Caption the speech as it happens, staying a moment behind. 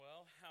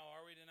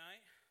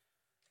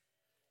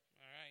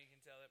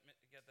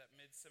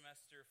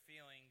mid-semester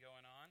feeling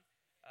going on.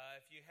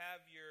 If you have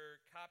your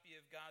copy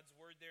of God's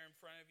Word there in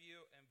front of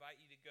you, I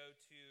invite you to go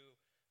to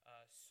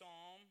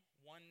Psalm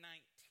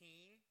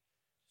 119.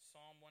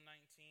 Psalm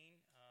 119,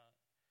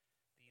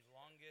 the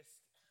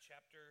longest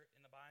chapter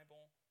in the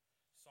Bible.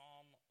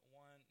 Psalm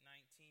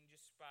 119,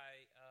 just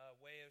by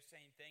way of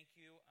saying thank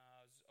you.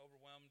 I was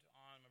overwhelmed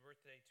on my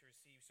birthday to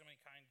receive so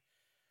many kind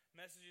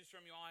messages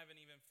from you all. I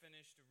haven't even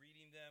finished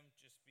reading them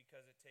just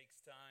because it takes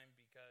time,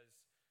 because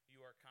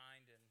you are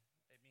kind, and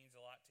it means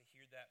a lot to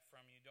hear that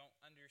from you. Don't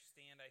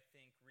understand, I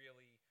think,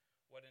 really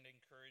what an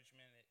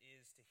encouragement it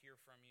is to hear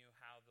from you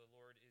how the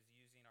Lord is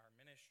using our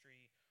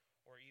ministry,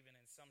 or even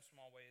in some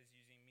small way is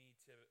using me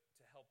to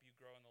help you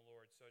grow in the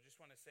Lord. So I just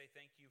want to say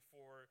thank you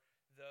for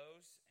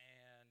those,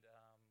 and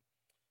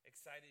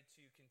excited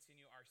to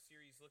continue our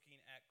series looking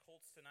at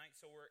cults tonight.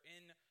 So we're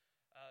in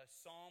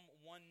Psalm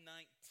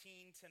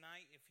 119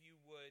 tonight. If you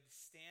would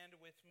stand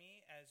with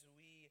me as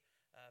we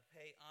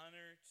pay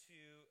honor to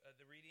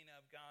the reading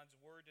of God's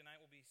Word tonight,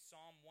 will be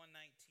Psalm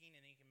 119,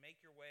 and you can make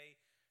your way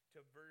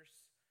to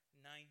verse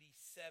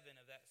 97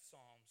 of that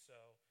psalm.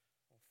 So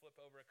we'll flip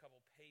over a couple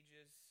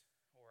pages,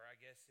 or I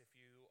guess if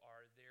you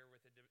are there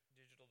with a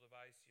digital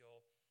device,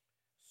 you'll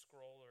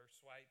scroll or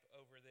swipe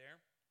over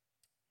there.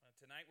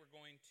 Tonight we're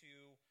going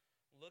to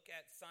look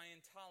at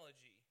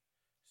Scientology.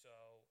 So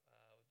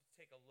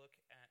take a look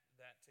at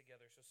that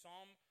together. So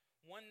Psalm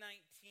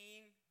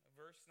 119,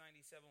 verse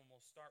 97,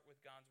 we'll start with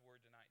God's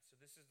Word tonight. So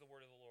this is the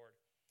word of the Lord.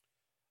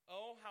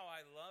 Oh, how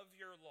I love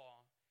your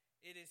law.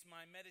 It is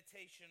my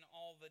meditation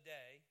all the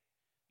day.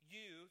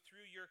 You,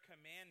 through your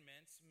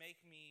commandments, make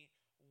me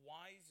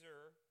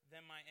wiser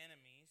than my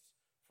enemies,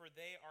 for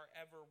they are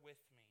ever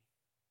with me.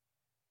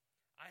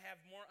 I have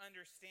more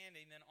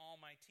understanding than all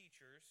my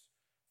teachers,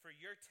 for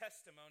your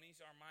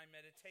testimonies are my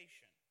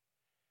meditation.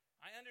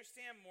 I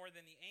understand more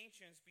than the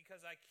ancients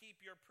because I keep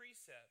your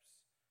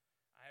precepts.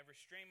 I have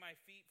restrained my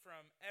feet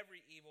from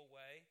every evil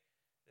way,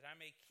 that I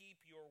may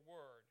keep your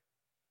word.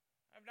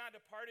 I have not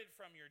departed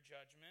from your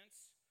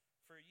judgments,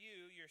 for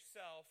you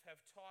yourself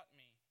have taught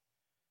me.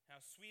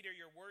 How sweet are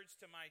your words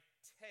to my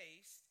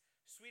taste,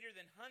 sweeter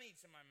than honey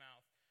to my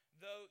mouth.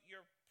 Through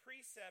your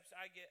precepts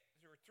I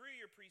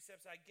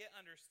get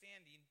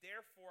understanding,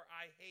 therefore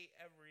I hate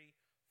every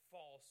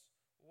false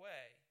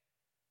way.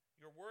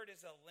 Your word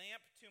is a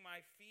lamp to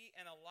my feet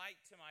and a light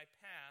to my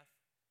path.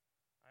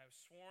 I have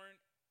sworn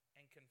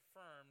and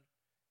confirmed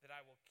that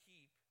I will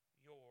keep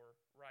your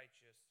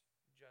righteous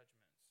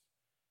judgments.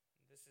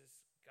 And this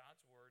is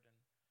God's word, and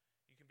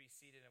you can be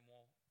seated and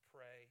we'll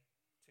pray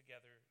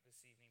together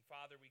this evening.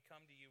 Father, we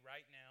come to you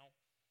right now,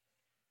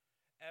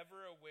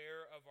 ever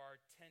aware of our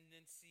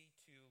tendency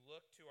to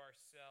look to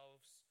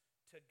ourselves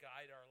to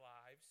guide our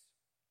lives,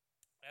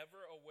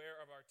 ever aware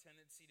of our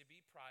tendency to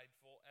be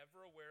prideful,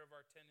 ever aware of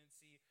our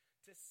tendency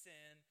to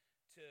sin,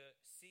 to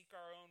seek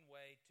our own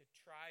way, to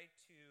try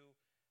to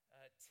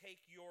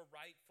take your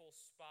rightful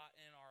spot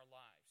in our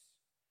lives.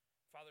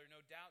 Father, no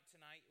doubt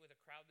tonight with a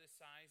crowd this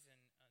size and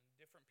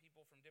different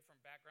people from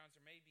different backgrounds,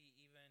 or maybe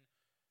even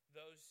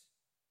those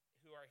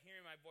who are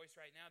hearing my voice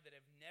right now that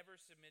have never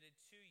submitted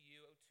to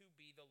you to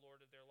be the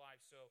Lord of their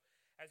lives. So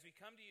as we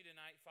come to you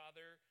tonight,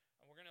 Father,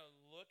 we're going to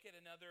look at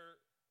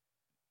another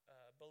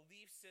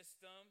belief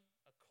system,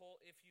 a cult,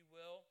 if you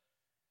will.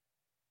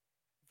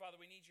 Father,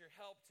 we need your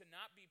help to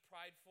not be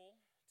prideful,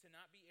 to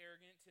not be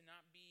arrogant, to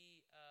not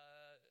be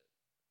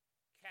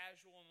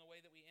casual in the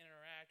way that we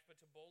interact, but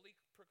to boldly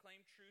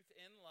proclaim truth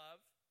in love,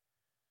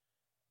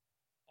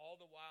 all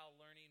the while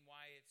learning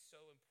why it's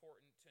so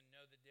important to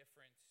know the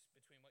difference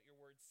between what your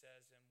word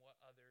says and what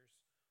others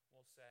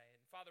will say.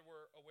 And Father,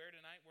 we're aware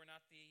tonight we're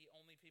not the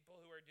only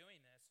people who are doing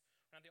this.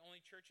 We're not the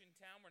only church in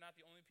town. We're not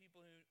the only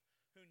people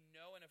who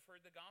know and have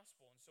heard the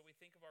gospel. And so we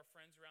think of our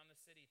friends around the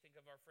city, think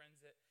of our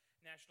friends at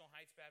National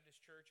Heights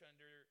Baptist Church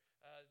under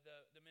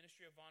the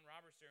ministry of Vaughn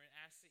Robertson, and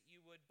ask that you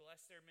would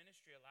bless their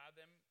ministry, allow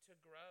them to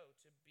grow,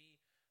 to be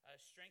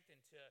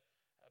strengthened, to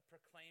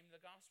proclaim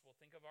the gospel.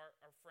 Think of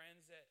our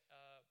friends at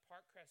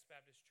Parkcrest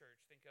Baptist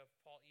Church. Think of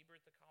Paul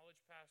Ebert, the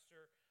college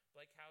pastor,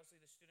 Blake Housley,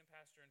 the student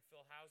pastor, and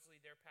Phil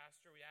Housley, their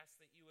pastor. We ask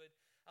that you would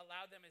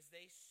allow them as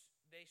they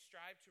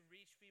strive to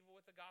reach people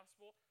with the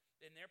gospel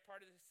in their part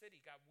of the city.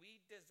 God,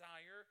 we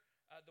desire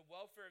the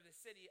welfare of the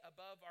city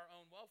above our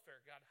own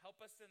welfare. God,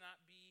 help us to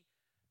not be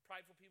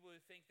prideful people who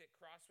think that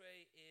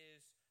Crossway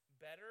is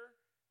better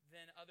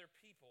than other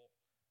people.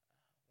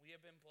 We have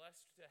been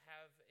blessed to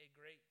have a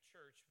great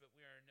church, but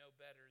we are no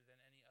better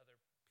than any other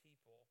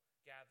people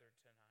gathered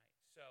tonight.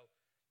 So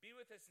be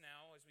with us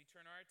now as we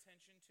turn our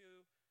attention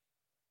to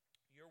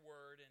your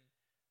word and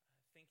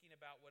thinking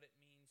about what it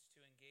means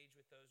to engage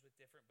with those with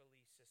different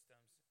belief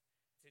systems.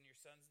 It's in your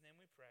son's name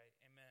we pray.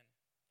 Amen.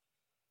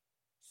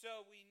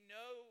 So we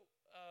know,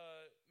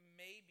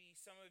 maybe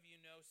some of you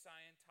know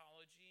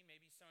Scientology.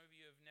 Maybe some of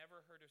you have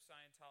never heard of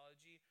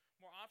Scientology.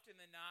 More often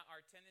than not,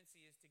 our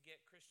tendency is to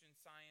get Christian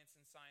Science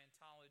and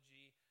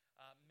Scientology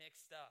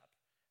mixed up.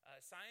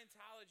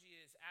 Scientology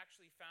is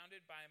actually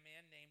founded by a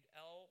man named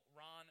L.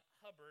 Ron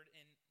Hubbard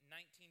in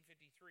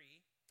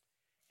 1953.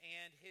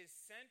 And his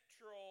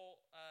central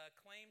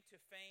claim to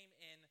fame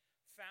in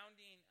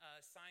founding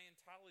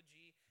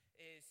Scientology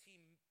is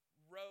he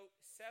wrote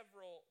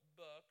several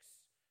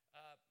books.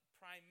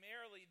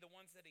 Primarily, the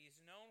ones that he's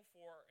known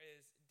for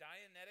is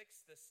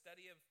Dianetics, the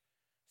study of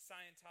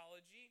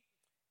Scientology,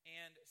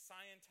 and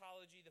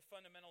Scientology, the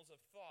fundamentals of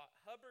thought.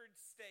 Hubbard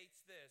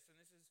states this, and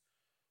this is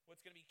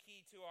what's going to be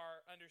key to our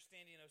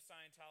understanding of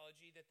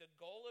Scientology, that the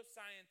goal of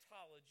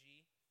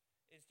Scientology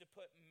is to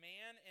put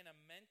man in a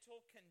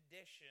mental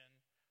condition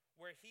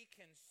where he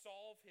can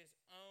solve his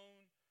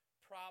own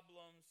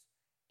problems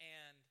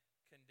and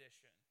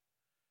condition.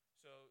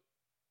 So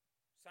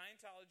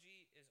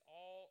Scientology is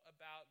all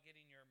about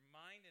getting your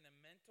mind in a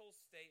mental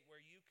state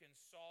where you can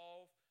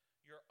solve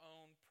your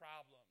own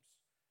problems.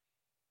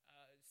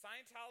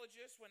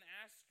 Scientologists, when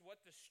asked what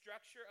the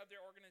structure of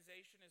their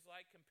organization is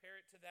like, compare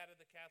it to that of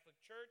the Catholic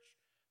Church,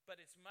 but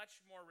it's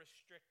much more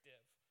restrictive.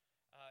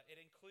 It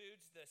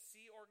includes the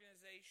Sea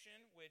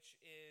Organization,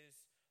 which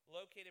is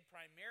located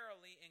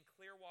primarily in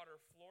Clearwater,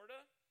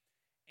 Florida,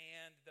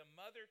 and the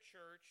Mother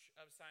Church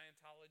of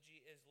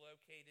Scientology is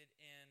located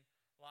in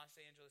Los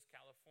Angeles,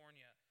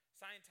 California.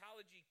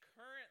 Scientology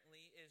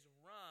currently is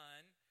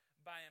run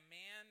by a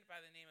man by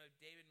the name of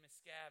David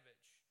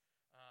Miscavige.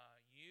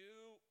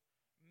 You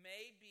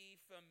may be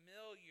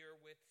familiar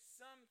with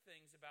some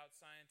things about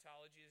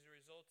Scientology as a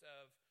result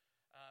of,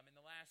 in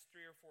the last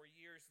 3 or 4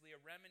 years,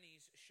 Leah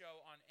Remini's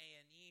show on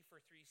A&E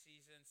for 3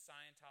 seasons,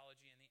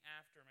 Scientology and the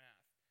Aftermath.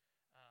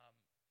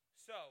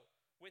 So,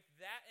 with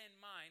that in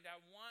mind,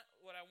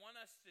 what I want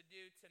us to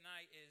do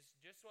tonight is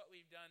just what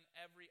we've done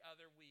every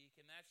other week,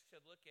 and that's to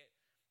look at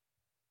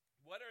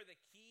what are the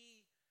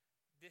key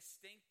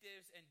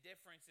distinctives and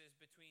differences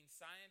between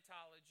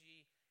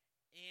Scientology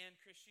and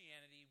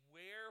Christianity.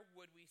 Where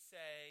would we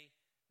say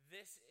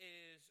this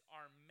is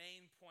our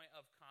main point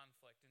of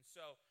conflict? And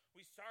so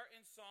we start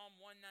in Psalm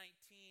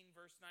 119,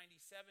 verse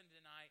 97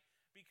 tonight,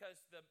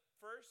 because the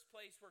first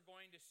place we're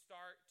going to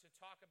start to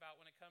talk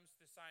about when it comes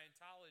to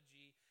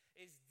Scientology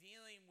is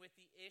dealing with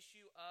the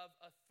issue of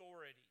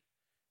authority.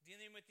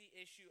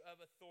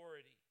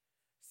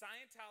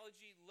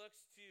 Scientology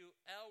looks to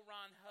L.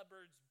 Ron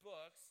Hubbard's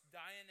books,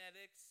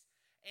 Dianetics,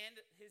 and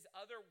his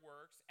other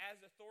works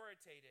as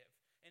authoritative.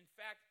 In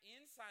fact,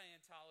 in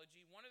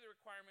Scientology, one of the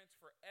requirements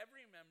for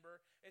every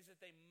member is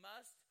that they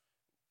must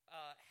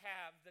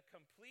have the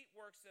complete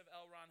works of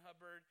L. Ron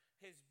Hubbard,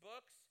 his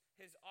books,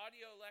 his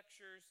audio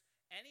lectures,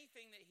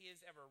 anything that he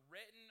has ever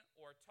written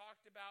or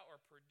talked about or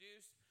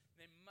produced.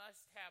 They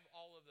must have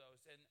all of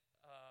those, and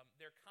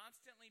they're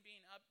constantly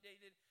being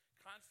updated,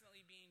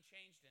 constantly being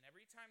changed, and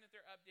every time that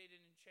they're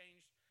updated and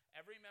changed,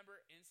 every member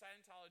in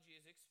Scientology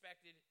is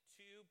expected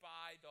to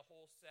buy the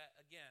whole set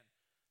again.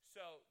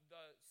 So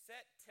the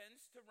set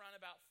tends to run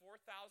about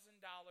 $4,000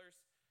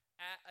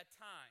 at a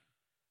time.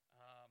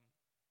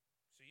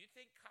 So you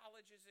think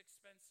college is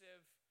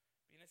expensive,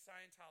 being a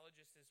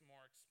Scientologist is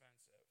more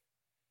expensive.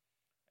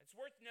 It's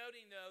worth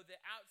noting, though,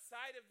 that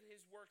outside of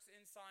his works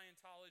in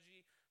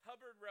Scientology,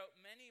 Hubbard wrote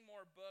many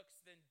more books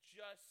than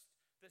just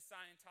the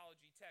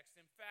Scientology text.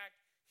 In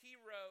fact, he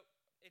wrote,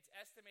 it's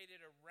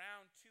estimated,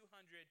 around 200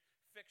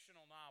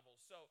 fictional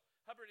novels. So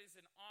Hubbard is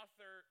an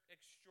author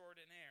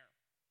extraordinaire.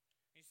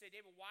 You say,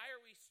 David, why are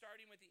we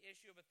starting with the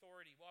issue of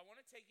authority? Well, I want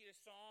to take you to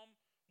Psalm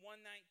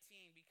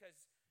 119,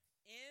 because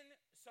in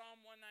Psalm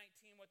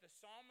 119, what the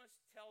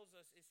psalmist tells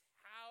us is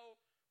how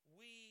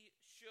we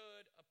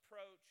should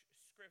approach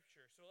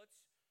Scripture. So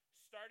let's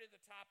start at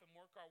the top and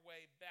work our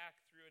way back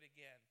through it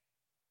again.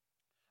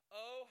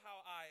 Oh,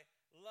 how I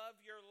love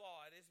your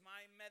law. It is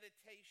my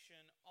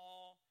meditation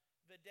all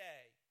the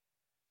day.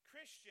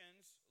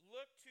 Christians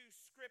look to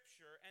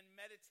Scripture and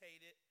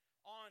meditate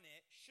on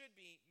it, should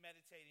be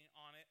meditating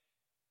on it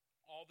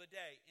all the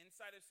day.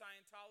 Inside of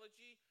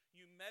Scientology,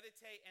 you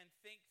meditate and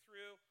think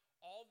through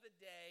all the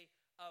day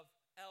of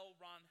L.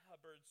 Ron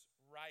Hubbard's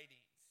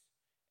writings.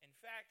 In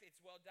fact,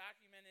 it's well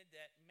documented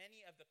that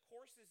many of the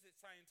courses that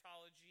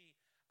Scientology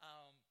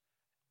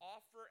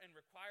offer and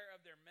require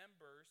of their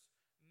members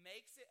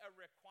makes it a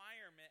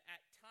requirement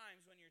at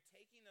times when you're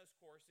taking those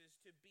courses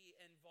to be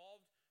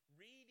involved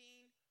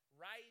reading,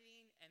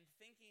 writing, and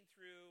thinking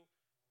through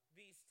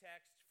these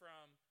texts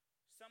from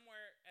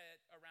somewhere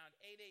at around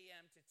 8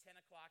 a.m. to 10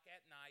 o'clock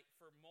at night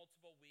for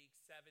multiple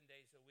weeks, 7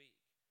 days a week.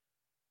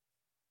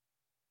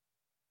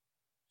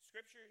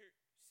 Scripture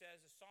says,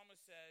 the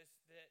psalmist says,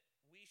 that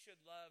we should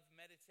love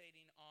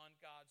meditating on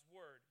God's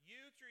word.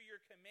 You, through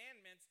your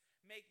commandments,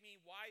 make me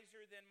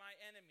wiser than my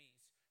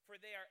enemies, for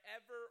they are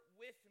ever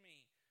with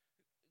me.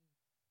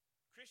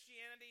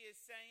 Christianity is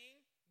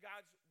saying,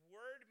 God's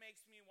word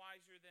makes me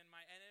wiser than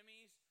my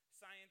enemies.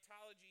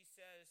 Scientology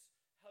says,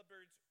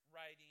 Hubbard's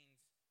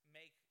writings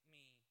make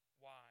me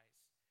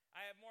wise.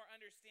 I have more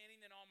understanding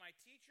than all my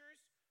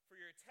teachers, for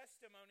your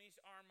testimonies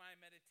are my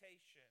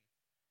meditation.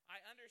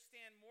 I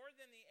understand more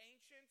than the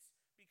ancients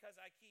because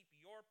I keep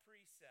your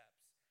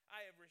precepts.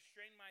 I have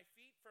restrained my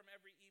feet from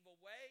every evil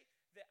way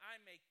that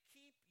I may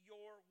keep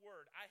your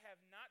word. I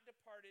have not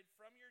departed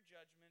from your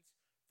judgments,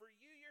 for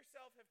you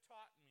yourself have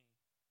taught me.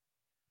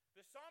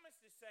 The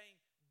psalmist is saying,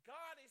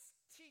 God is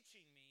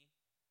teaching me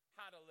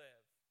how to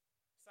live.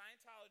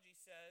 Scientology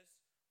says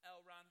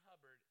L. Ron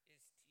Hubbard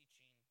is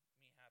teaching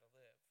me how to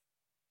live.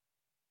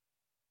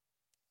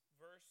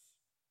 Verse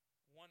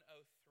 103.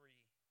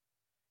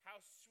 How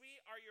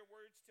sweet are your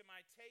words to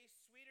my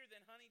taste, sweeter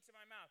than honey to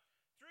my mouth.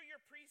 Through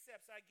your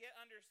precepts I get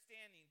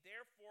understanding.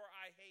 Therefore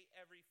I hate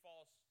every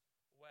false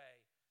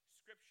way.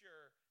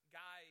 Scripture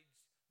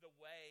guides the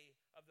way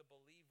of the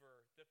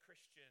believer, the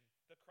Christian,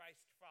 the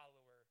Christ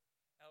follower.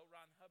 L.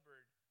 Ron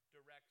Hubbard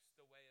directs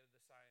the way of the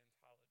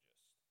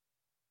Scientologist.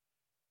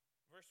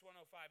 Verse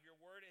 105, your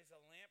word is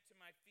a lamp to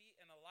my feet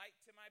and a light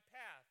to my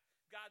path.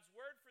 God's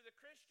word for the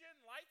Christian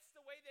lights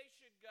the way they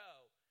should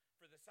go.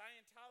 For the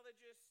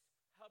Scientologist,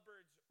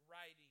 Hubbard's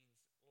writings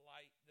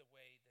light the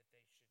way that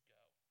they should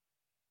go.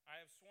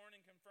 I have sworn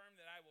and confirmed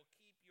that I will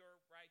keep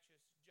your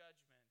righteous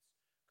judgments.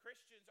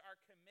 Christians are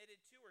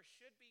committed to, or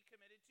should be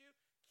committed to,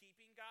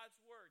 keeping God's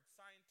word.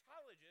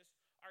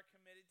 Scientologists are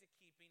committed to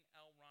keeping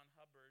L. Ron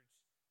Hubbard's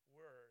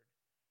word.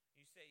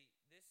 You say,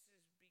 this has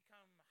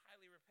become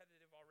highly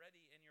repetitive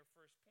already in your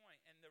first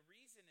point. And the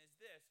reason is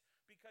this,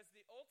 because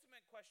the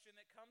ultimate question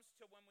that comes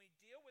to when we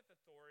deal with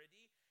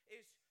authority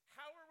is,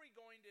 how are we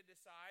going to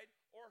decide,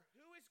 or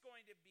who is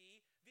going to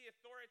be the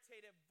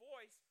authoritative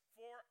voice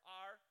for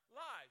our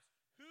lives?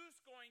 Who's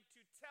going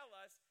to tell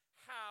us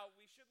how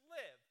we should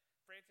live?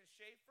 Francis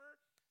Schaeffer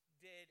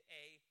did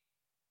a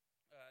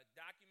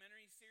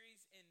documentary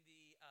series in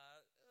the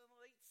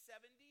late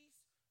 70s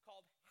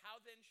called How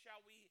Then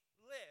Shall We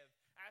Live?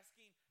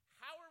 Asking,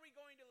 how are we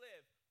going to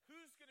live?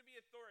 Who's going to be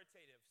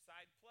authoritative?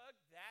 Side plug,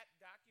 that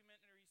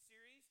documentary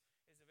series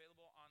is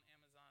available on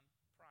Amazon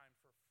Prime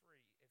for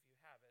free if you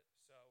have it.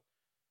 So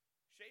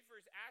Schaeffer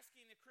is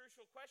asking the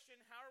crucial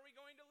question, how are we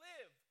going to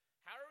live?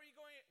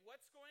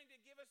 What's going to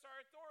give us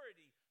our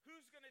authority?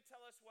 Who's going to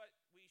tell us what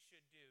we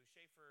should do?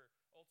 Schaeffer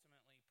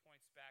ultimately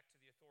points back to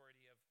the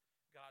authority of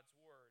God's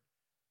word.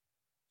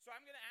 So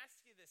I'm going to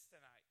ask you this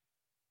tonight.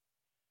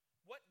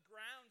 What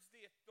grounds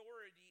the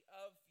authority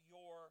of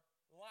your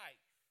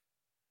life?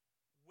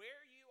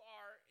 Where you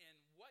are and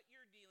what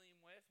you're dealing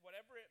with,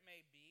 whatever it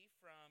may be,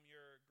 from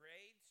your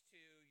grades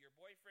to your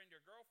boyfriend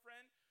or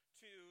girlfriend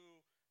to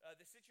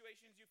the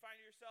situations you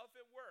find yourself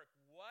at work.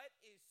 What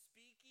is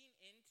speaking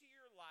into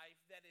your life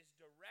that is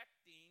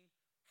directing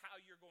how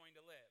you're going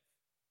to live?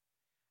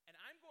 And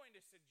I'm going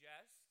to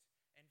suggest,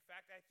 in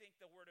fact, I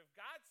think the Word of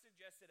God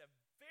suggests at a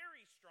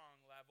very strong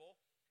level,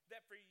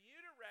 that for you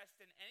to rest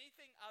in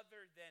anything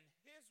other than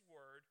His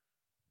Word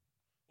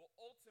will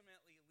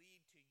ultimately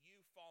lead to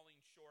you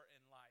falling short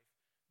in life.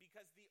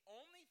 Because the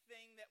only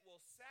thing that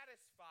will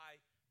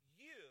satisfy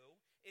you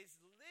is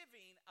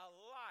living a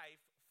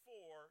life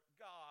for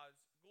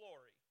God's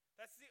glory.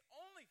 That's the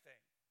only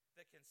thing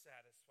that can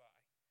satisfy.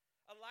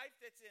 A life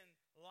that's in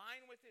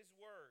line with His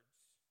words.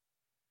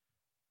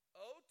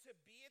 Oh, to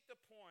be at the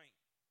point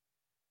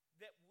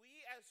that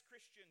we as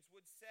Christians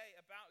would say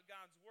about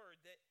God's word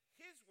that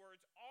His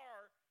words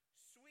are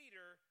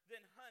sweeter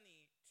than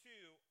honey to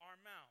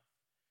our mouth.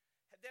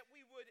 That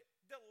we would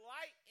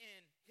delight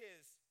in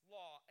His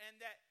law, and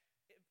that,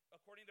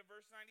 according to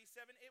verse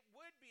 97, it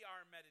would be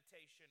our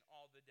meditation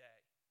all the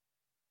day.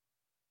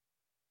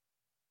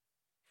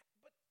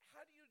 But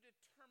how do you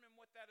determine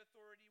what that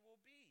authority will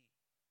be?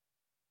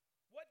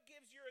 What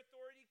gives your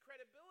authority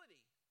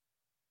credibility?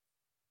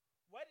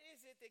 What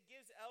is it that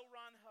gives L.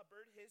 Ron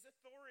Hubbard his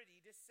authority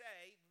to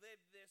say,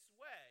 live this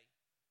way?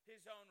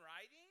 His own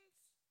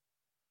writings?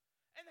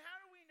 And how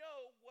do we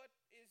know what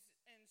is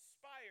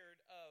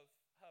inspired of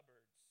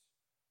Hubbard's?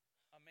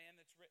 A man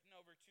that's written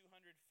over 200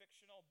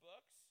 fictional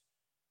books,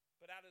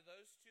 but out of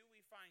those two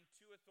we find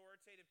 2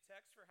 authoritative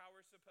texts for how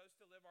we're supposed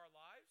to live our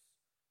lives?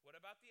 What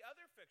about the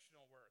other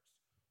fictional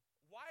works?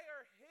 Why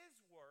are his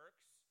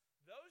works,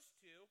 those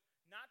 2,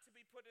 not to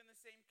be put in the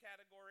same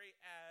category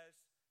as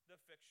the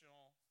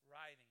fictional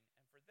writing?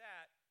 And for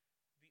that,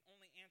 the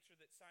only answer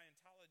that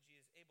Scientology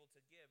is able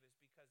to give is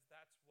because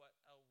that's what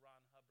L.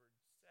 Ron Hubbard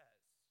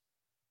says.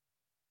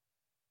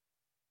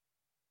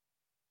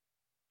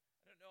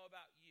 I don't know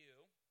about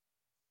you,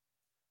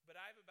 but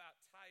I've about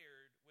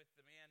tired with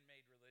the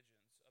man-made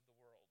religions of the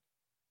world.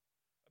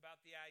 About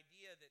the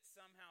idea that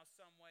somehow,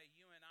 some way,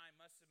 you and I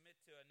must submit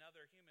to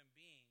another human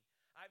being.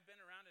 I've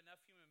been around enough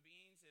human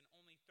beings in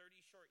only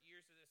 30 short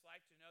years of this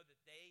life to know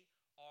that they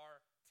are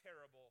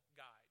terrible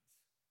guides.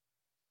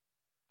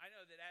 I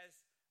know that as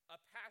a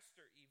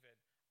pastor even,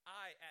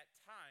 I at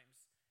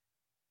times,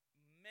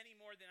 many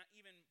more than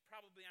even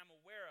probably I'm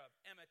aware of,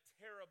 am a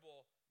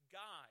terrible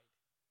guide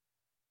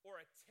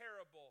or a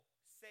terrible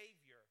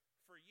savior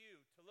for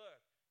you to look,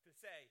 to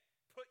say,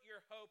 put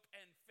your hope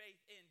and faith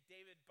in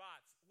David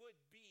Botts would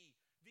be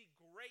the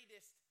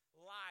greatest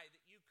lie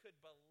that you could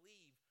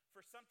believe for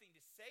something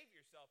to save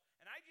yourself.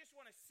 And I just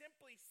want to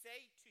simply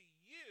say to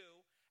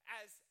you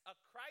as a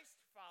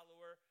Christ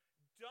follower,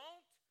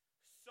 don't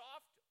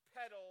soft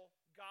pedal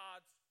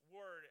God's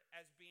word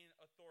as being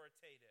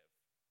authoritative.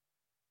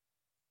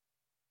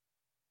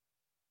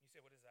 You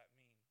say, what does that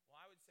mean? Well,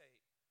 I would say,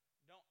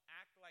 don't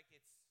act like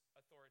it's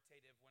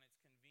authoritative when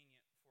it's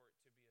convenient for it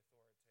to be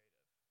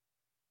authoritative.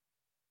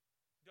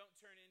 Don't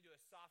turn into a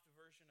soft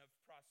version of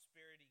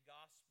prosperity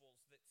gospels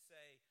that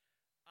say,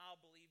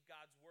 I'll believe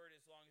God's word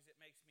as long as it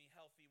makes me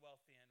healthy,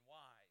 wealthy, and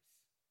wise.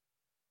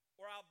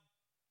 Or I'll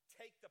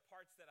take the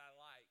parts that I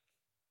like.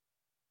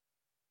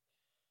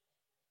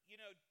 You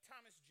know,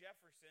 Thomas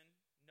Jefferson,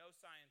 no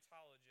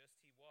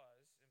Scientologist, he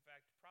was, in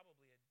fact,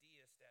 probably a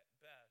deist at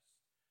best,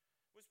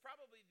 was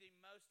probably the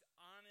most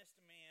honest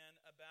man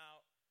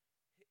about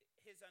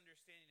his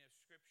understanding of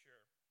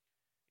Scripture.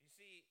 You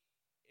see,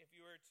 if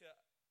you were to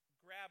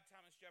grab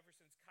Thomas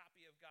Jefferson's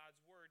copy of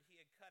God's Word, he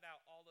had cut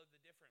out all of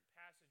the different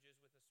passages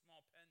with a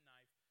small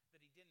penknife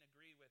that he didn't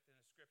agree with in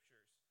the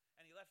Scriptures,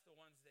 and he left the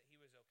ones that he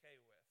was okay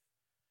with.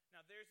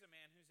 Now, there's a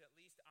man who's at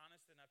least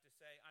honest enough to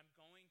say, I'm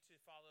going to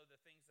follow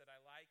the things that I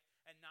like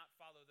and not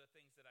follow the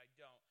things that I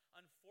don't.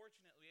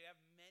 Unfortunately, we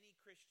have many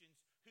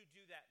Christians who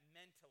do that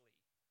mentally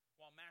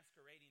while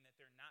masquerading that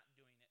they're not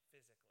doing it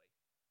physically.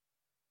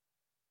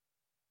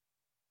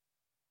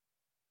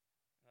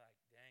 Like,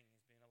 dang,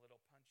 he's being a little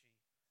punchy.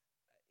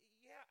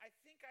 Yeah, I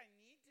think I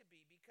need to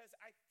be, because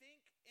I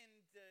think in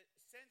the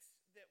sense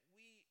that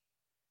we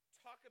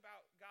talk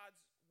about God's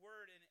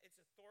word and its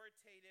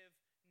authoritative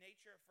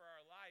nature for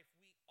our life,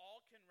 we all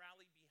can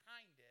rally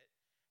behind it,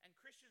 and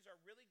Christians are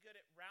really good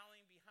at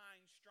rallying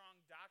behind strong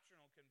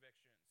doctrinal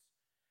convictions.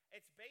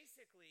 It's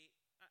basically,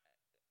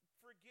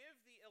 forgive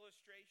the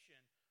illustration,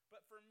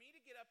 but for me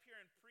to get up here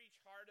and preach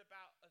hard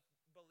about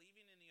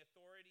believing in the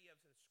authority of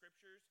the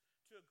Scriptures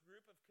to a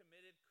group of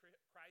committed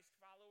Christ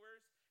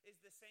followers is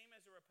the same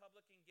as a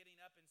Republican getting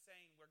up and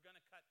saying, we're going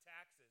to cut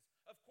taxes.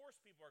 Of course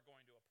people are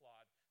going to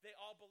applaud. They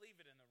all believe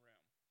it in the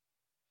room.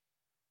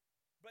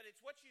 But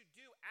it's what you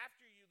do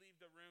after you leave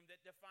the room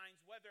that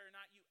defines whether or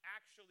not you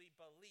actually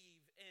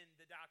believe in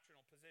the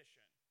doctrinal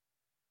position.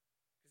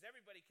 Because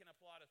everybody can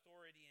applaud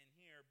authority in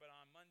here, but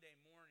on Monday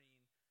morning,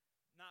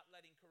 not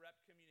letting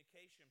corrupt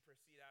communication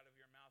proceed out of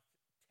your mouth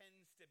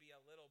tends to be a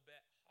little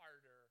bit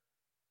harder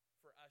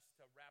for us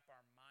to wrap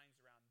our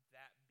minds around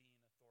that being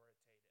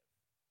authoritative.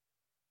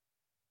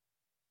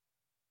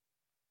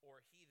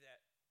 Or he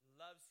that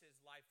loves his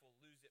life will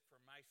lose it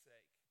for my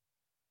sake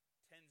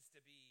tends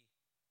to be,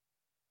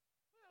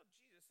 well,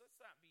 Jesus,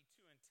 let's not be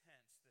too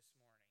intense this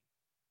morning.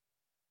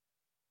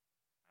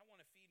 I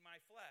want to feed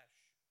my flesh.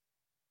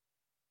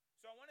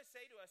 So I want to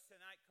say to us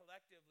tonight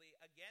collectively,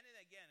 again and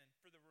again, and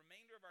for the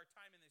remainder of our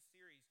time in this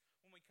series,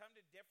 when we come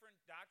to different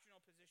doctrinal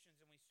positions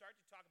and we start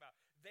to talk about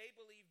they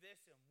believe this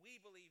and we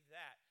believe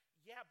that,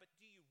 yeah, but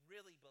do you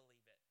really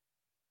believe it?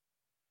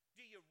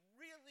 Do you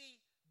really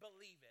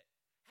believe it?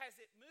 Has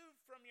it moved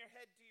from your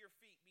head to your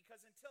feet?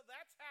 Because until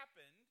that's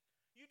happened,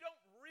 you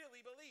don't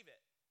really believe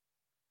it.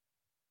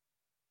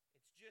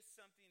 It's just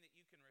something that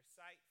you can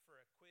recite for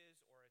a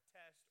quiz or a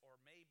test, or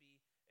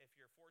maybe, if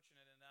you're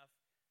fortunate enough,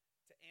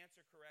 to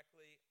answer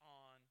correctly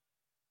on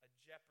a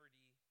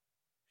Jeopardy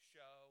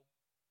show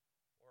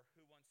or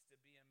Who Wants to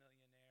Be a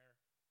Millionaire.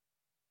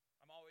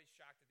 I'm always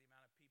shocked at the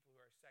amount of people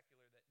who are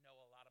secular that know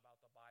a lot about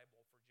the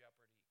Bible for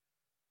Jeopardy.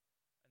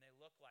 And they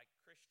look like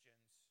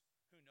Christians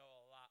who know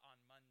a lot on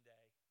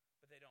Monday,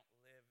 but they don't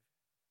live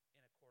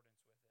in accordance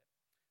with it.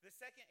 The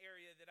second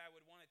area that I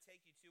would want to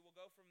take you to, we'll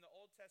go from the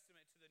Old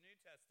Testament to the New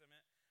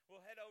Testament.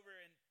 We'll head over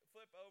and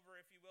flip over,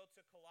 if you will,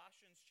 to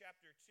Colossians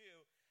chapter 2,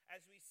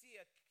 as we see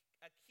a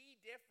key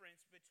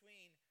difference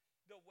between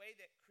the way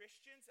that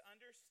Christians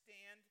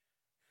understand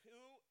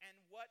who and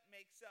what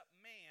makes up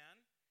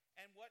man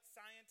and what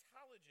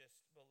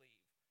Scientologists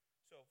believe.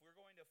 So if we're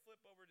going to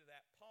flip over to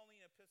that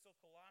Pauline epistle,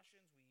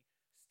 Colossians, we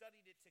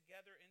studied it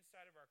together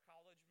inside of our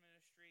college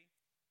ministry.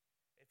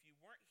 If you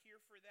weren't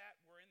here for that,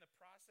 we're in the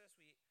process.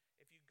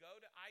 If you go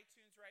to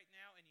iTunes right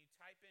now and you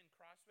type in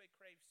Crossway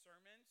Crave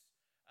Sermons,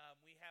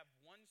 we have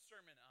one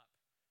sermon up.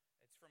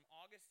 It's from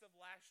August of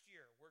last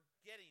year. We're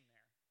getting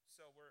there.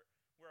 So we're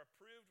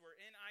approved, we're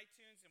in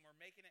iTunes, and we're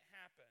making it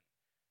happen.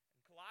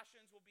 And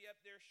Colossians will be up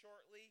there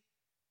shortly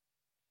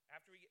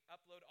after we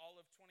upload all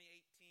of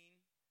 2018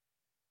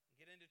 and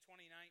get into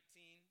 2019.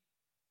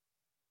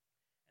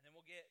 And then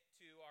we'll get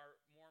to our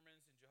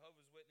Mormons and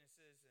Jehovah's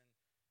Witnesses and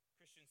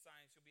Christian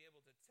Science. You'll be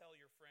able to tell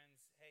your friends,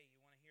 hey,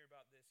 you want to hear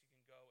about this, you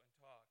can go and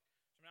talk.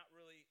 So I'm not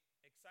really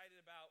excited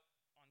about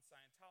on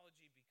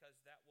Scientology because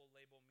that will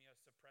label me a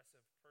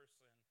suppressive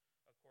person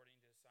according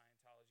to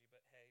Scientology.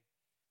 But hey,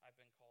 I've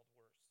been called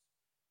worse.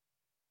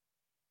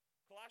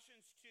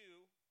 Colossians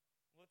 2,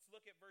 let's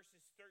look at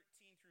verses 13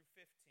 through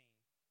 15.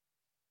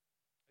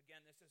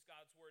 Again, this is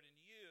God's word. And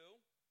you,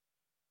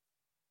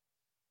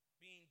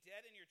 being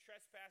dead in your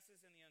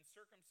trespasses and the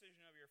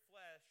uncircumcision of your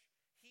flesh,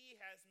 he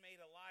has made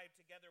alive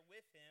together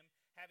with him,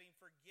 having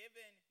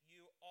forgiven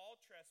you all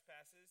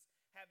trespasses,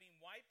 having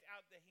wiped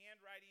out the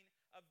handwriting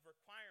of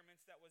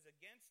requirements that was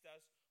against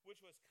us,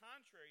 which was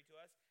contrary to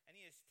us, and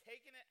he has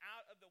taken it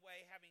out of the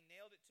way, having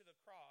nailed it to the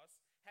cross.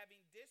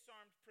 Having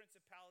disarmed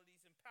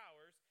principalities and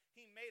powers,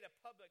 he made a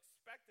public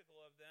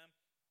spectacle of them,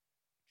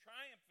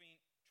 triumphing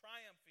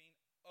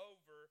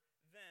over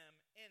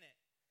them in it.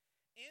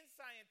 In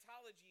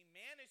Scientology,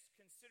 man is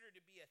considered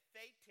to be a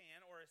thetan,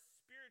 or a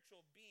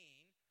spiritual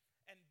being,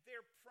 and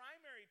their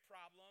primary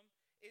problem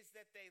is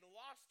that they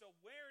lost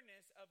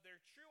awareness of their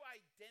true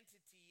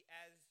identity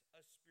as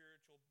a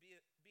spiritual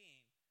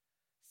being.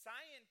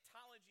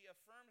 Scientology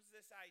affirms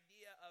this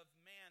idea of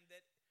man,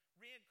 that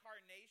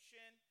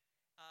reincarnation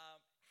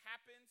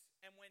happens,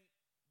 and when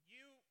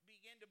you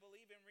begin to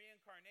believe in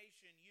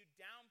reincarnation, you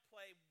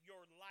downplay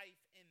your life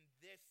in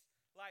this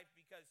life,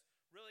 because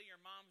really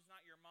your mom's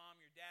not your mom,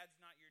 your dad's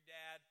not your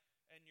dad,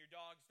 and your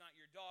dog's not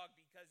your dog,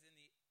 because in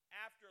the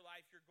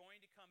afterlife you're going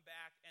to come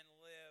back and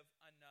live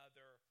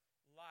another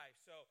life.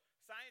 So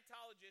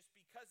Scientologists,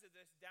 because of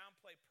this,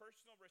 downplay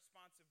personal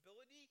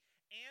responsibility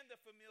and the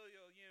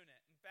familial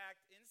unit. In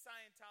fact, in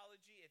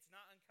Scientology, it's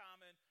not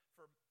uncommon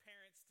for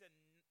parents to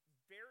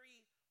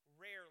very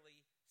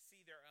rarely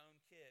see their own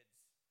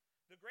kids.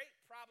 The great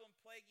problem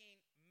plaguing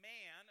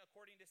man,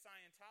 according to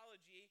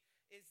Scientology,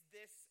 is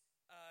this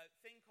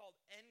thing called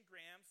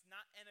engrams,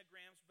 not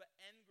enneagrams, but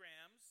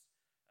engrams.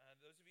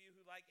 Those of you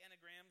who like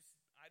enneagrams,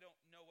 I don't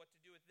know what to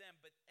do with them,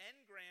 but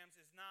engrams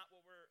is not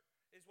what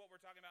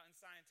we're talking about in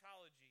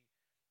Scientology.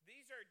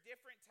 These are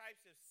different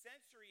types of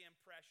sensory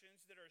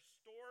impressions that are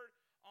stored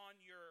on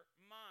your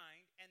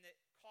mind and that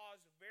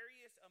cause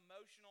various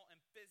emotional and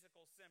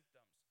physical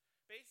symptoms.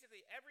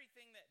 Basically,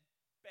 everything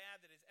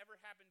bad that has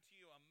ever happened to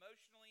you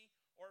emotionally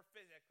or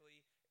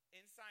physically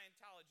in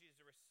Scientology is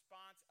a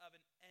response of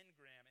an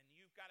engram, and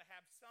you've got to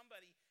have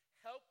somebody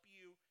help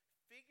you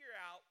figure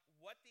out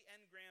what the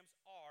engrams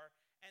are,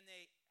 and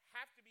they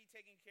have to be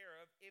taken care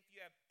of if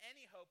you have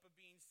any hope of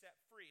being set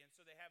free. And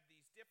so they have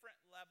these different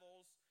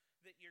levels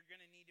that you're going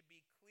to need to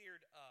be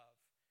cleared of.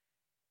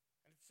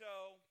 And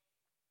so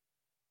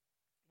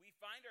we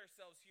find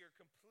ourselves here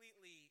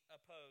completely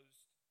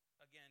opposed,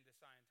 again, to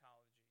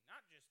Scientology.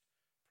 Not just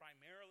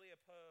primarily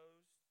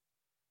opposed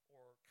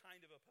or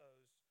kind of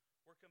opposed.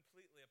 We're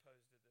completely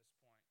opposed at this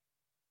point.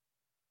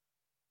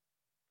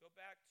 Go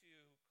back to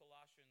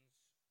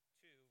Colossians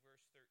 2,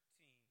 verse 13.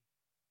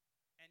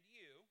 And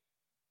you,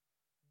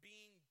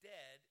 being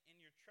dead in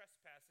your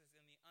trespasses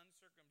in the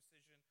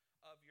uncircumcision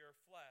of your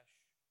flesh.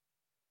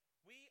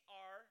 We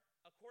are,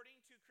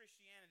 according to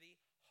Christianity,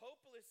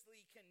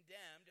 hopelessly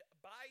condemned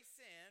by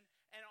sin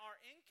and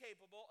are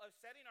incapable of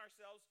setting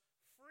ourselves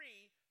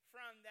free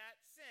from that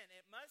sin.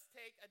 It must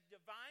take a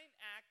divine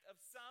act of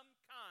some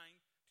kind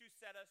to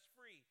set us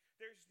free.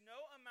 There's no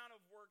amount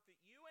of work that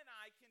you and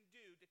I can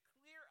do to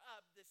clear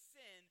up the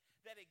sin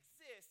that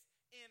exists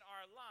in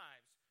our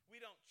lives. We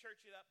don't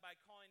church it up by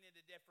calling it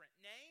a different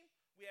name.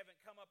 We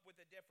haven't come up with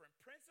a different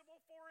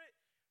principle for it.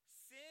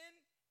 Sin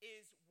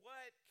is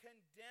what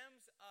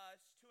condemns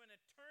us to an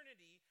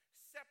eternity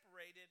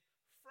separated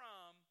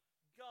from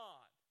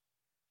God.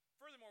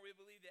 Furthermore, we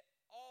believe that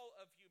all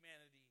of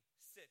humanity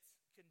sits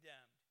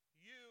condemned.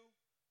 You,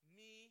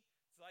 me.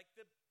 It's like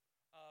the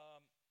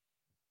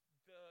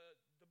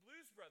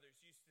Blues Brothers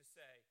used to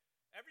say.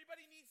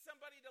 Everybody needs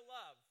somebody to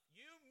love.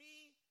 You,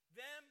 me,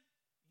 them,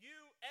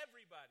 you,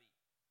 everybody.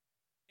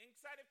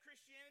 Inside of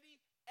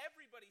Christianity,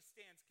 everybody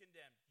stands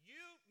condemned.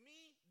 You,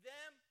 me,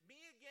 them,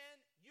 me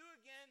again, you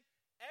again,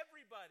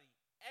 everybody.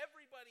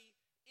 Everybody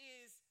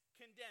is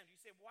condemned. You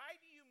say, why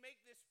do you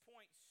make this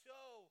point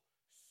so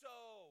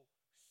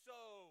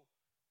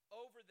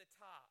over the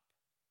top?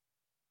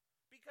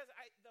 Because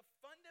the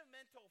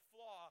fundamental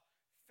flaw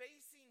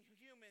facing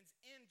humans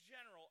in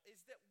general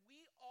is that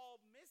we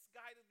all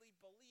misguidedly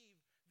believe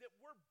that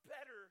we're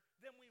better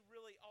than we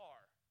really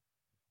are.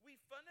 We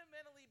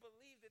fundamentally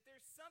believe that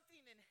there's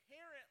something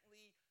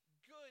inherently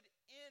good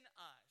in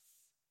us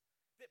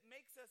that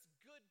makes us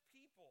good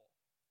people.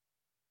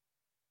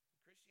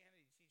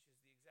 Christianity teaches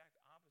the exact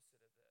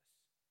opposite of this.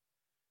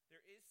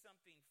 There is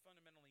something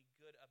fundamentally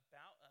good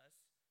about us,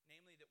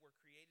 namely that we're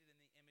created in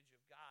the image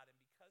of God, and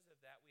because of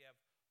that we have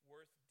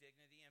worth,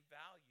 dignity, and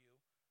value.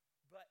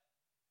 But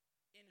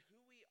in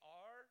who we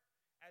are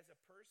as a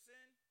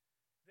person,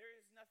 there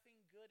is nothing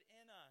good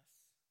in us.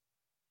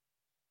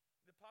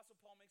 The Apostle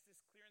Paul makes this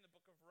clear in the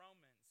book of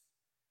Romans.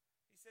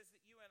 He says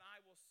that you and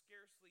I will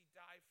scarcely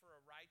die for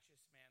a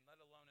righteous man, let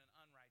alone an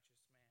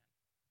unrighteous man.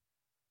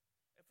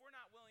 If we're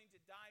not willing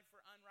to die for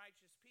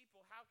unrighteous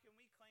people, how can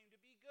we claim to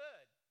be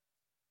good?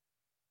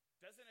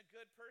 Doesn't a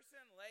good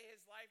person lay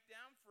his life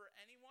down for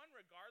anyone,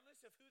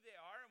 regardless of who they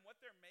are and what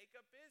their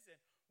makeup is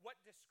and what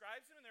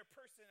describes them and their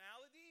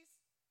personalities?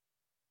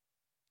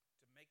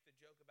 To make the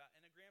joke about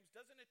enneagrams,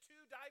 doesn't a 2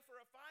 die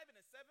for a 5 and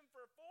a 7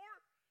 for a 4?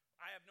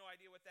 I have no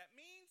idea what that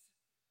means,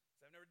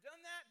 so I've never done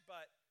that,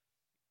 but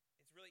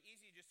it's really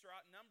easy to just throw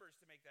out numbers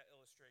to make that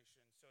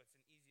illustration, so it's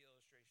an easy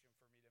illustration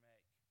for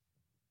me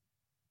to make.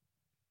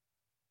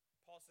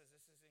 Paul says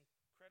this is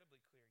incredibly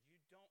clear. You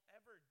don't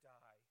ever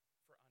die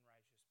for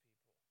unrighteous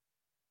people.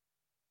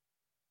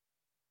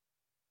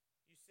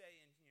 You say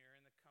in here,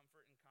 in the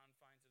comfort and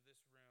confines of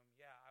this room,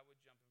 yeah, I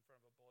would jump in front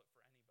of a bullet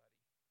for anybody.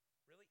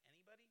 Really?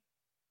 Anybody?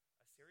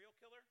 A serial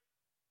killer?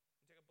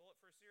 You take a bullet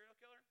for a serial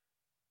killer?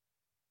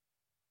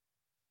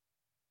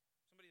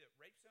 Somebody that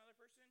rapes another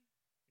person?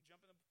 You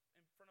jump in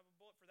front of a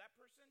bullet for that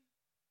person?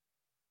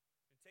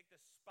 You take the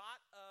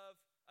spot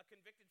of a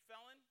convicted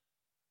felon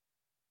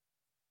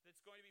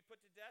that's going to be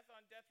put to death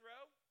on death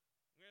row?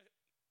 You're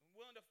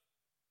willing to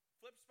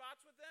flip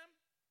spots with them?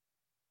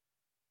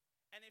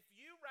 And if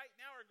you right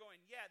now are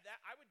going, yeah, that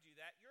I would do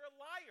that, you're a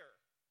liar.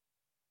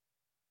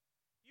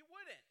 You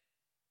wouldn't.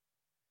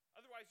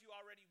 Otherwise, you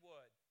already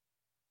would.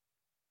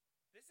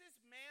 This is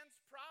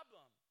man's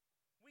problem.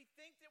 We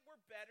think that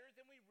we're better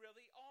than we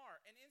really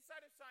are. And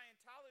inside of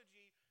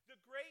Scientology, the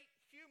great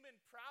human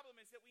problem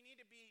is that we need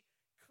to be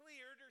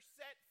cleared or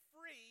set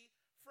free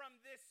from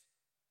this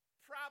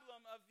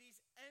problem of these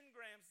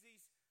engrams,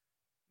 these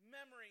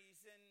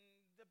memories, and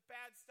the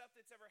bad stuff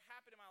that's ever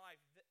happened in my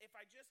life. If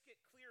I just get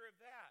clear of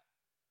that.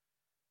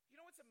 You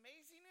know what's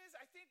amazing is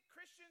I think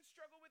Christians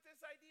struggle with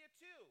this idea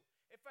too.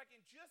 If I can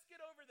just get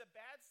over the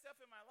bad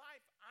stuff in my life,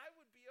 I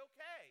would be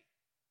okay.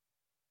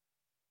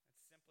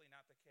 That's simply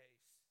not the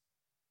case.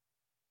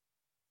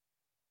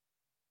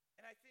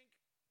 And I think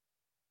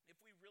if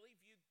we really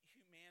viewed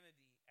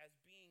humanity as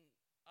being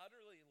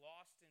utterly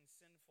lost in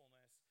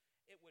sinfulness,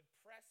 it would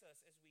press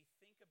us as we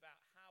think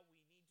about how we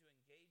need to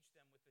engage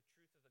them with the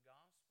truth of the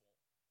gospel.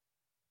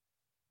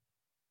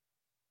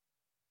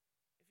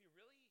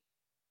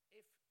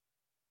 If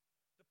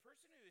the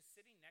person who is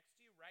sitting next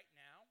to you right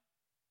now,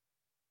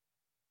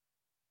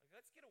 like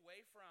let's get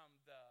away from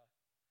the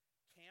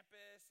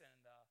campus and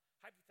the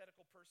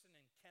hypothetical person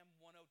in Chem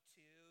 102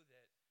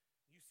 that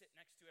you sit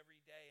next to every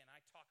day and I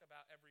talk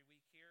about every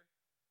week here.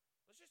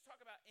 Let's just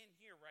talk about in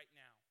here right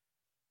now.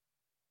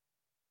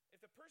 If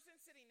the person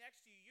sitting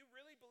next to you, you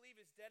really believe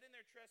is dead in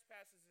their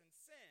trespasses and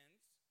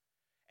sins,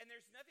 and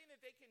there's nothing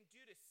that they can do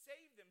to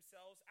save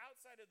themselves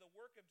outside of the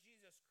work of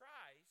Jesus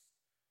Christ,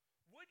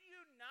 would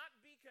you not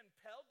be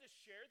compelled to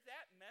share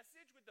that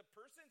message with the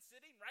person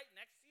sitting right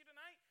next to you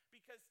tonight?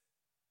 Because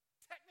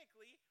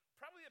technically,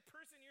 probably the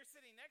person you're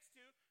sitting next to,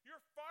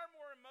 you're far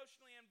more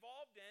emotionally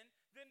involved in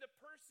than the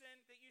person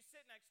that you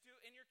sit next to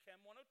in your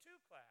Chem 102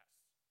 class.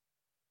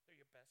 They're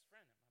your best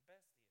friend and my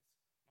besties,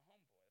 my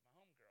homeboy, my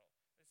homegirl.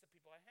 It's the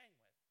people I hang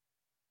with.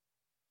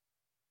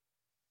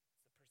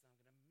 It's the person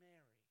I'm going to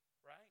marry,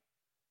 right?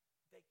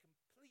 They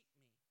complete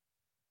me.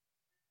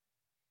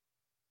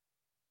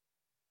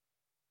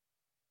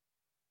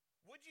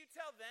 Would you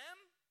tell them?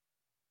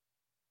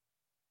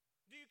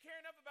 Do you care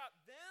enough about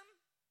them?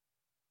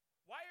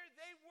 Why are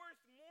they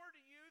worth more to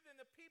you than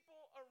the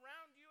people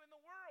around you in the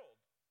world?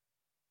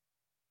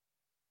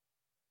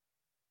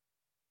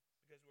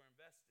 Because we're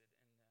invested in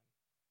them.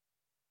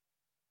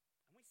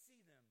 And we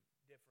see them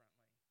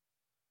differently.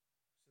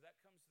 So that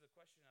comes to the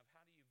question of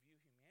how do you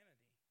view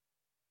humanity?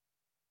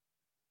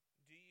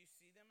 Do you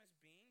see them as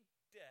being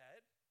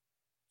dead?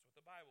 That's what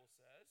the Bible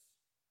says.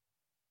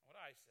 What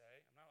I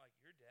say, I'm not like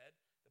you're dead.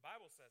 The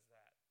Bible says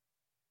that.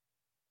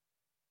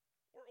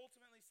 Or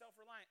ultimately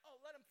self-reliant. Oh,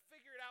 let them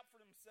figure it out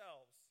for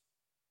themselves.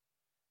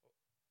 Well,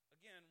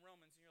 again,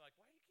 Romans, and you're like,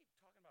 why do you keep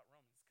talking about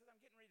Romans? Because I'm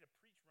getting ready to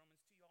preach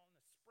Romans to you all in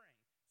the spring.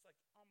 It's like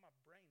on my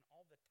brain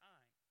all the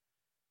time.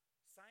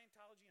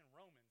 Scientology and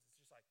Romans, it's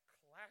just like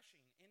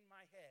clashing in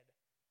my head.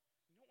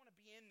 You don't want to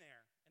be in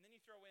there. And then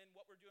you throw in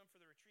what we're doing for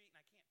the retreat, and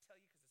I can't tell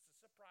you because it's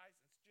a surprise.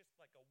 It's just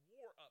like a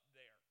war up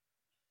there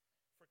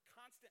for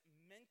constant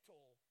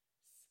mental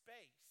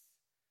space.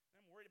 And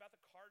I'm worried about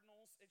the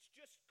Cardinals. It's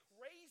just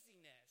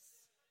craziness.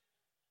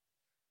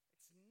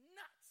 It's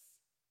nuts.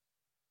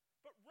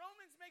 But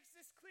Romans makes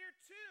this clear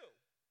too.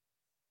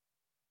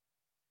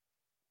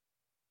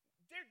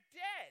 They're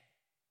dead.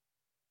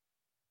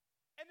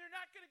 And they're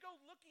not going to go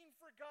looking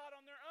for God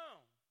on their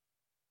own.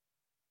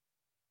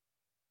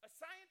 A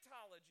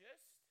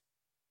Scientologist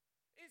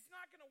is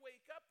not going to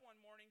wake up one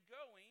morning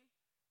going,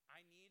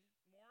 I need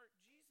more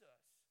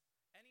Jesus,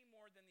 any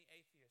more than the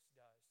atheist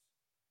does.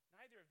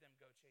 Neither of them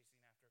go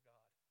chasing after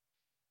God.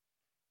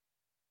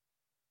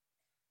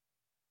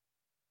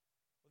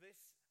 Well, this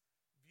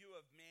view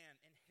of man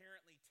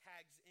inherently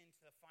tags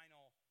into the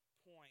final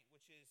point,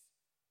 which is,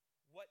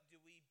 what do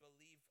we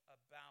believe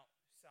about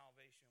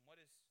salvation? What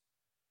does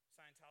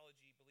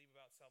Scientology believe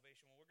about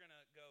salvation? Well, we're going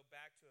to go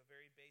back to a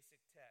very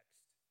basic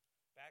text.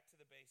 Back to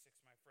the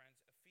basics, my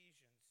friends.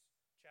 Ephesians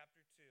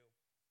chapter 2.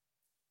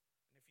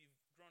 And if you've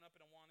grown up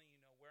in Awana,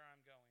 you know where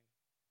I'm going.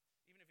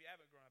 Even if you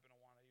haven't grown up in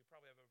Awana, you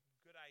probably have a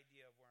good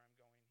idea of where I'm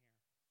going here.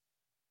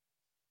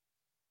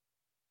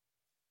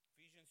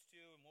 Ephesians 2,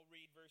 and we'll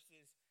read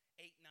verses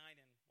 8, 9,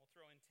 and we'll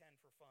throw in 10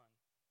 for fun.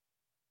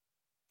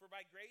 For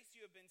by grace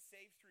you have been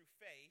saved through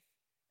faith,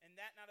 and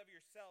that not of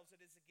yourselves, it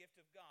is a gift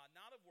of God,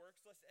 not of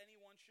works, lest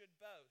anyone should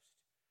boast.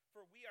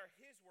 For we are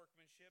his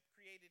workmanship,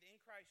 created in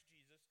Christ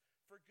Jesus,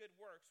 for good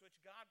works, which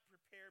God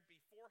prepared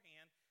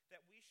beforehand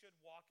that we should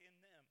walk in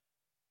them.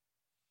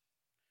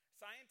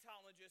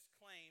 Scientologists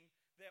claim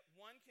that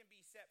one can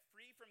be set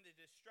free from the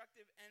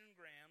destructive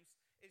engrams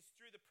is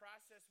through the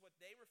process what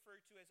they refer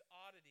to as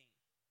auditing.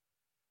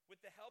 With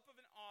the help of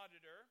an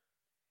auditor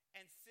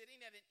and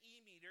sitting at an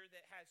e-meter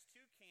that has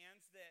two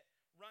cans that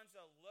runs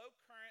a low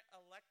current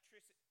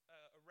electricity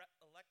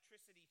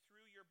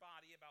through your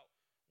body, about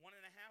 1.5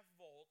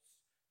 volts,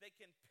 they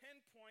can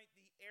pinpoint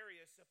the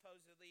areas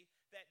supposedly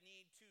that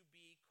need to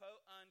be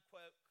quote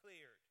unquote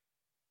cleared.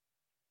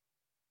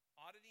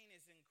 Auditing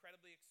is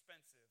incredibly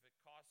expensive. It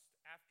costs,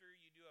 after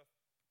you do a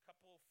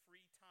couple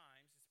free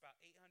times, it's about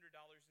 $800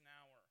 $800 an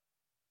hour.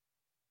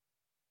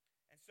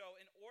 And so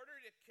in order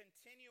to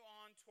continue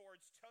on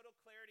towards total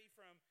clarity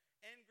from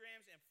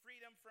engrams and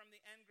freedom from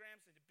the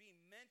engrams and to be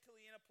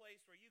mentally in a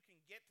place where you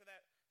can get to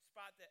that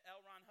spot that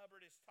L. Ron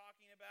Hubbard is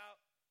talking about,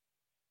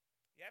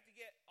 you have to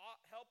get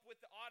help with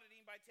the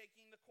auditing by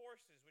taking the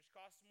courses, which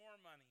costs more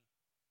money.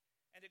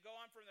 And to go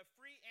on from the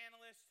free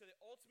analyst to the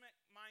ultimate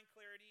mind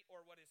clarity,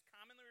 or what is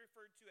commonly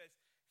referred to as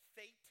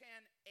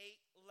Thetan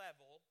 8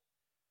 level,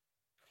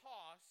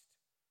 cost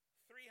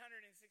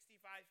 $365,000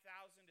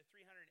 to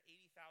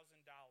 $380,000.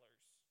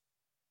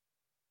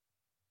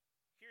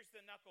 Here's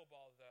the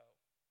knuckleball, though.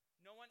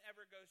 No one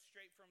ever goes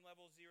straight from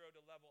level 0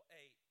 to level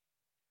 8.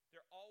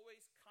 They're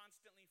always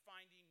constantly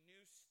finding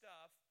new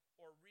stuff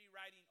or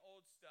rewriting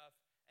old stuff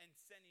and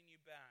sending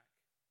you back.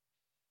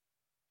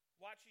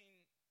 Watching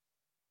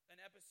an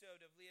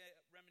episode of Leah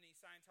Remini,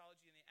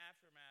 Scientology in the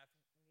Aftermath,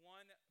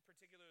 one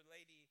particular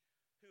lady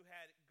who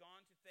had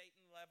gone to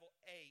Thetan level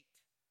 8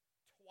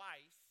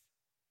 twice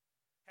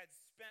had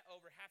spent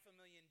over $500,000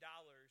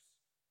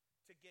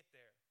 to get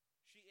there.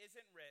 She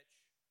isn't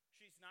rich.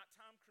 She's not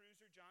Tom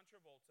Cruise or John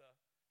Travolta.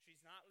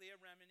 She's not Leah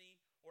Remini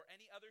or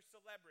any other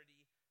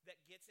celebrity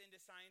that gets into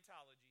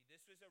Scientology.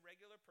 This was a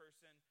regular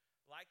person,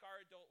 like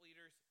our adult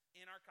leaders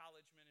in our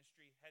college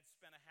ministry, had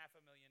spent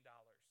 $500,000.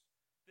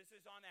 This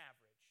is on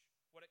average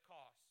what it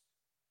costs.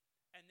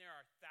 And there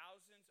are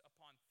thousands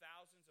upon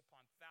thousands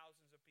upon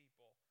thousands of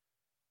people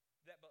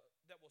that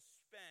will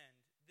spend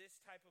this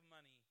type of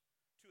money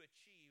to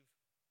achieve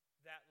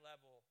that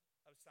level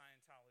of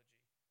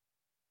Scientology.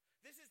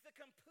 This is the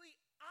complete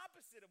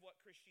opposite of what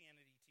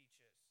Christianity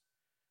teaches.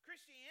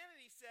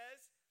 Christianity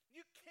says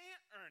you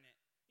can't earn it.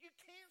 You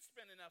can't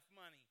spend enough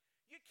money.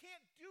 You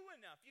can't do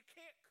enough. You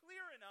can't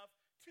clear enough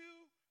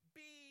to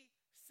be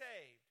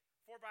saved.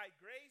 For by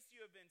grace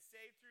you have been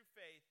saved through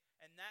faith,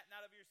 and that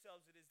not of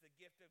yourselves, it is the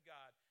gift of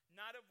God,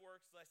 not of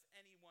works, lest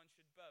anyone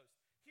should boast.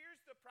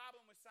 Here's the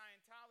problem with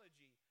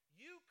Scientology.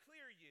 You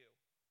clear you.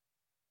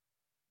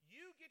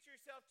 You get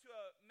yourself to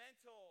a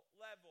mental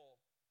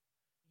level.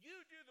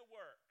 You do the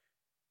work.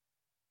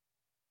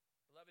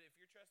 Beloved, if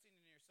you're trusting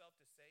in yourself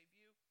to save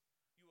you,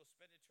 you will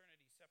spend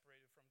eternity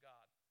separated from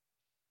God.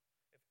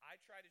 If I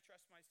try to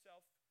trust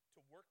myself to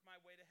work my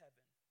way to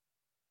heaven,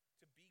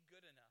 to be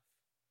good enough,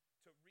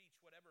 to reach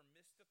whatever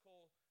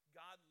mystical,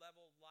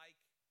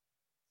 God-level-like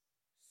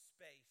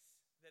space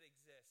that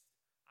exists,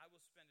 I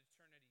will spend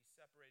eternity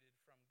separated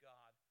from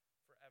God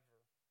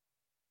forever.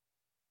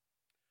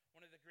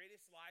 One of the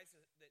greatest lies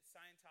that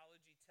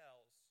Scientology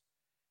tells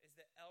is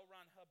that L.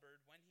 Ron Hubbard,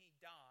 when he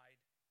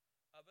died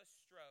of a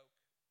stroke,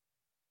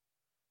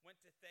 went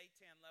to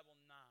Thetan level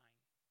 9,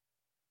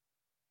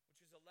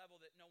 which is a level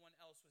that no one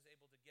else was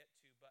able to get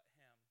to but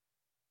him.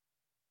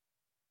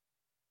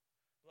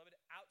 Beloved,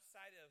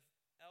 outside of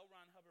L.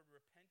 Ron Hubbard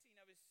repenting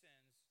of his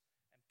sins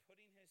and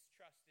putting his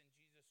trust in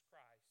Jesus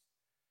Christ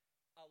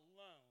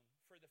alone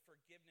for the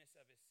forgiveness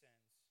of his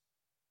sins,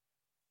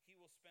 he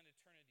will spend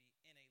eternity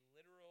in a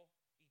literal,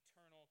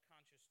 eternal,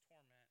 conscious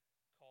torment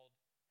called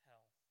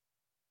hell.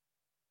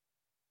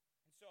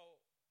 And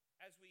so,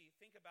 as we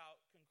think about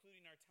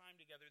concluding our time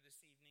together this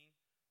evening,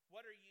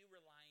 what are you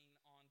relying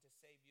on to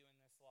save you in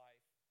this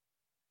life?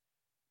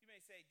 You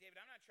may say,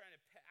 David, I'm not trying to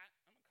I'm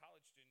a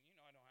college student. You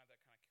know I don't have that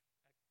kind of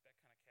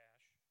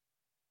cash.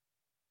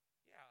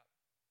 Yeah,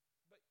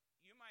 but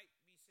you might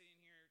be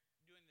sitting here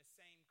doing the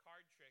same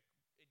card trick,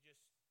 it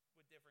just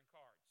with different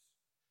cards.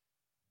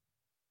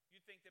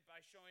 You think that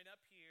by showing up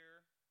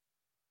here,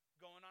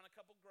 going on a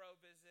couple grow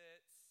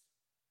visits,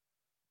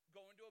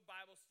 going to a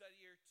Bible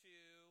study or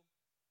two,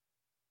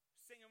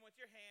 singing with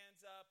your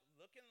hands up,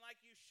 looking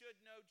like you should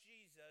know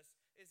Jesus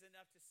is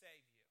enough to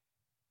save you.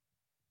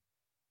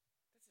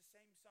 That's the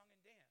same song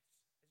and dance.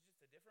 It's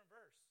just a different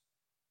verse.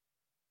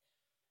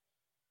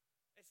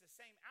 It's the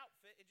same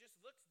outfit. It just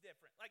looks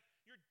different. Like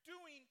you're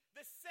doing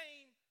the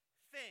same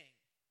thing.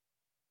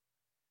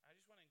 I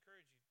just want to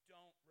encourage you,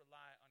 don't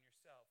rely on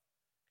yourself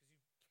because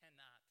you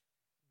cannot,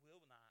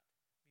 will not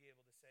be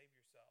able to save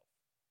yourself.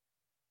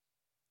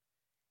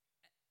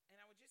 And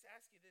I would just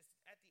ask you this,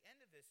 at the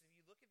end of this, if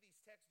you look at these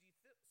texts, do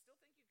you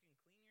still think you can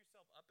clean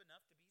yourself up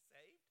enough to be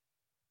saved?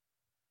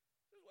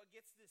 This is what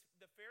gets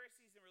the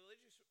Pharisees and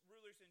religious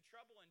rulers in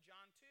trouble in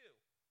John 2,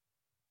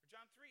 or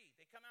John 3.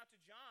 They come out to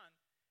John,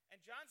 and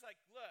John's like,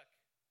 look,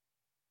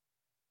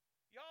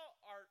 y'all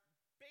are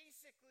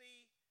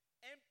basically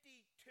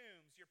empty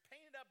tombs. You're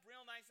painted up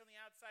real nice on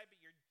the outside, but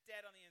you're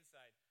dead on the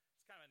inside.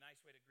 It's kind of a nice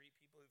way to greet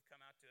people who've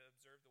come out to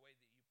observe the way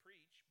that you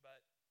preach,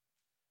 but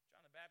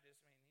John the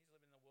Baptist, I mean, he's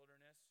living in the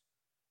wilderness,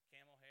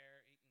 camel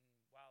hair,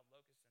 eating wild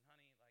locusts and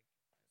honey, like,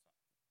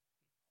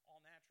 it's all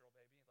natural,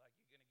 baby. Like,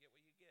 you're going to get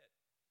what you get.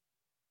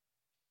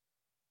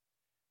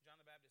 John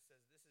the Baptist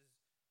says, this is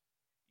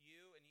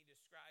you, and he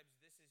describes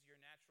this is your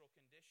natural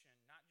condition,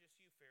 not just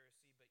you,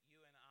 Pharisee, but you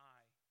and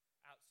I,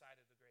 outside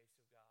of the grace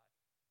of God.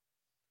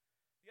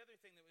 The other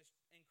thing that was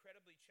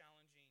incredibly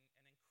challenging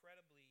and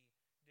incredibly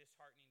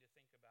disheartening to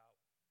think about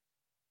is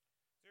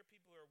there are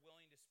people who are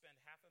willing to spend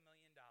 $500,000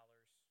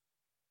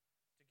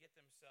 to get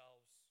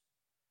themselves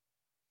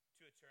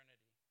to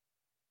eternity.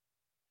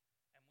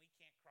 And we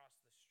can't cross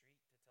the street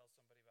to tell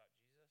somebody about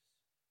Jesus.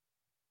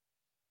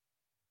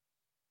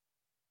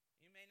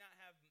 You may not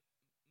have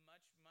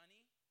much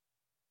money,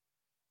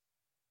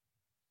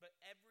 but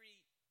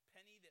every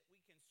penny that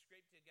we can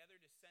scrape together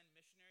to send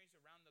missionaries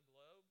around the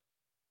globe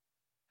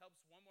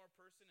helps one more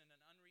person in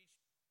an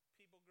unreached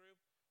people group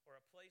or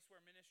a place where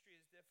ministry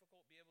is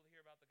difficult be able to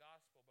hear about the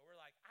gospel. But we're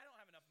like, I don't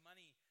have enough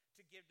money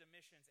to give to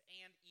missions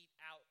and eat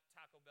out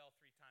Taco Bell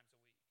 3 times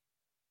a week.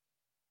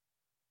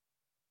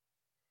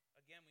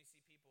 Again, we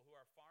see people who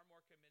are far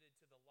more committed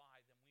to the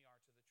lie than we are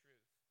to the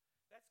truth.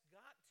 That's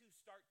got to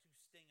start to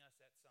sting us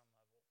at some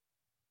level.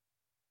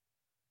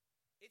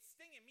 It's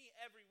stinging me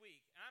every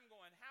week. And I'm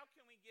going, how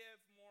can we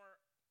give more?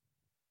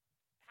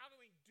 How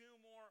can we do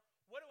more?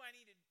 What do I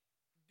need to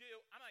do?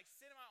 I'm like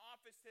sitting in my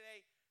office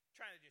today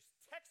trying to just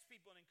text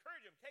people and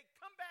encourage them. Hey,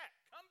 come back,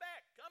 come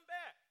back, come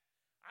back.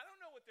 I don't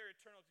know what their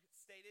eternal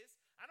state is.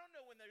 I don't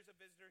know when there's a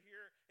visitor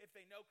here, if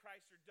they know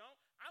Christ or don't.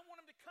 I want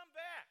them to come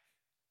back.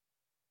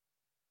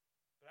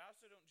 But I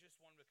also don't just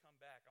want them to come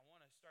back. I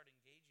want to start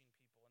engaging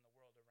people in the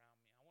world around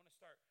me. I want to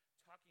start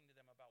talking to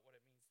them about what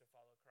it means to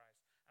follow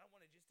Christ. I don't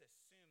want to just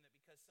assume that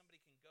because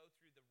somebody can go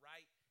through the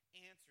right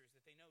answers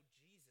that they know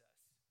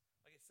Jesus,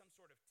 like it's some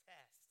sort of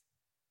test.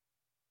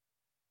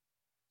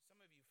 Some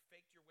of you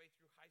faked your way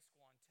through high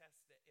school on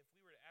tests that if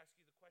we were to ask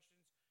you the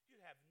questions,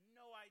 you'd have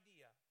no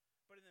idea.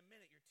 But in a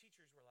minute, your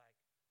teachers were like,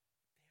 they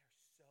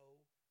are so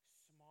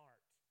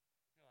smart.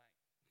 You're like,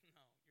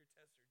 no, your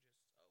tests are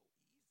just so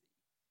easy.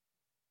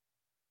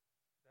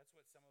 That's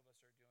what some of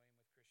us are doing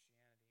with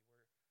Christianity.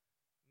 We're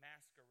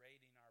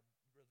masquerading our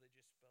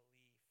religious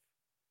belief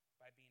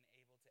by being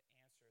able to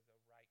answer the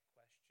right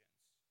questions.